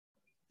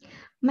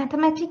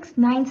Mathematics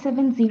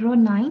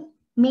 9709,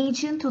 May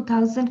June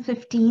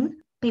 2015,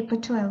 Paper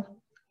 12.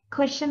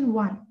 Question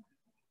 1.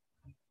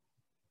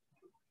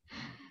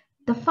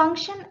 The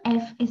function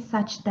f is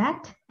such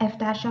that f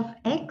dash of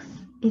x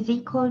is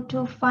equal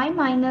to 5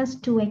 minus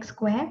 2x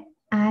squared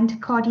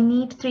and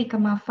coordinate 3,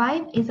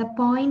 5 is a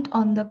point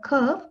on the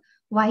curve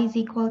y is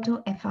equal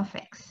to f of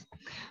x.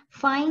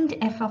 Find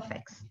f of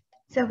x.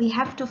 So we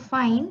have to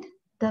find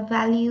the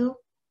value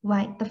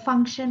y, the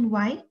function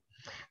y.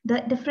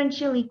 The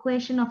differential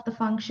equation of the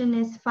function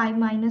is 5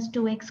 minus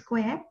 2x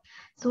squared.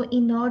 So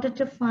in order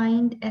to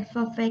find f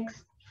of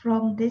x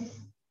from this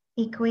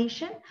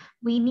equation,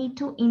 we need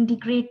to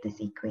integrate this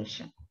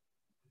equation.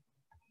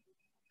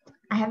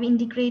 I have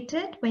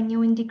integrated. When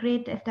you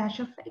integrate f dash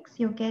of x,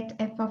 you get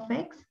f of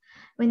x.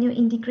 When you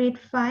integrate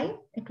 5,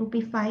 it will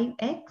be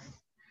 5x.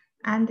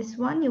 And this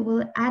one, you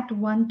will add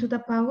 1 to the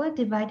power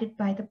divided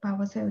by the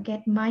power. So you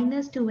get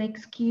minus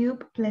 2x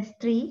cubed plus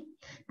 3.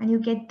 And you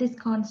get this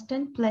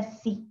constant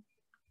plus c.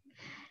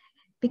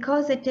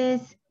 Because it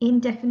is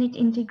indefinite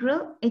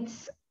integral,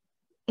 it's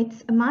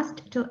a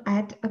must to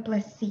add a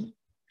plus c.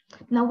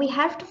 Now we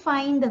have to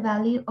find the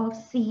value of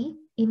c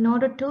in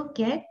order to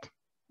get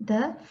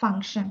the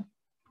function.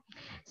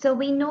 So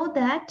we know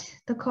that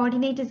the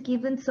coordinate is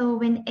given. So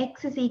when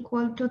x is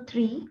equal to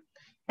 3,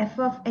 f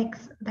of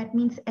x, that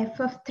means f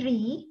of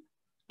 3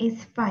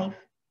 is 5.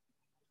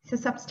 So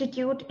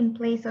substitute in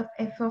place of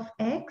f of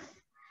x.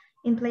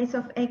 In place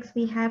of x,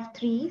 we have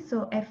 3.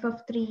 So f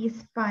of 3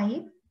 is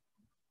 5.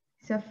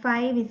 So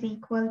 5 is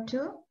equal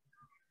to,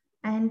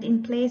 and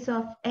in place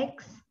of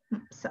x,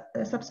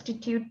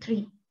 substitute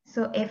 3.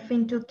 So f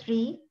into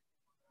 3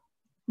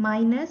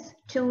 minus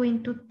 2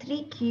 into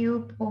 3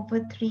 cube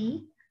over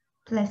 3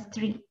 plus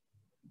 3.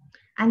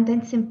 And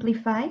then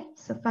simplify.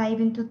 So 5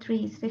 into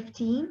 3 is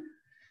 15.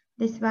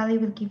 This value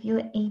will give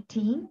you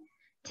 18.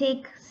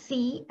 Take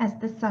c as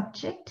the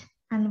subject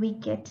and we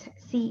get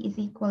c is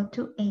equal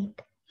to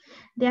 8.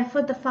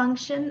 Therefore, the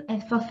function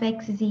f of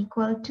x is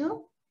equal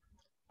to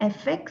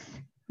fx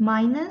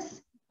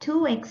minus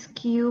 2x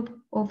cubed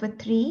over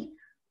 3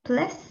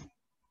 plus,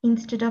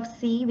 instead of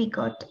c, we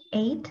got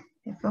 8,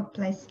 therefore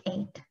plus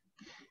 8.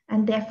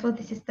 And therefore,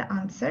 this is the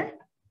answer.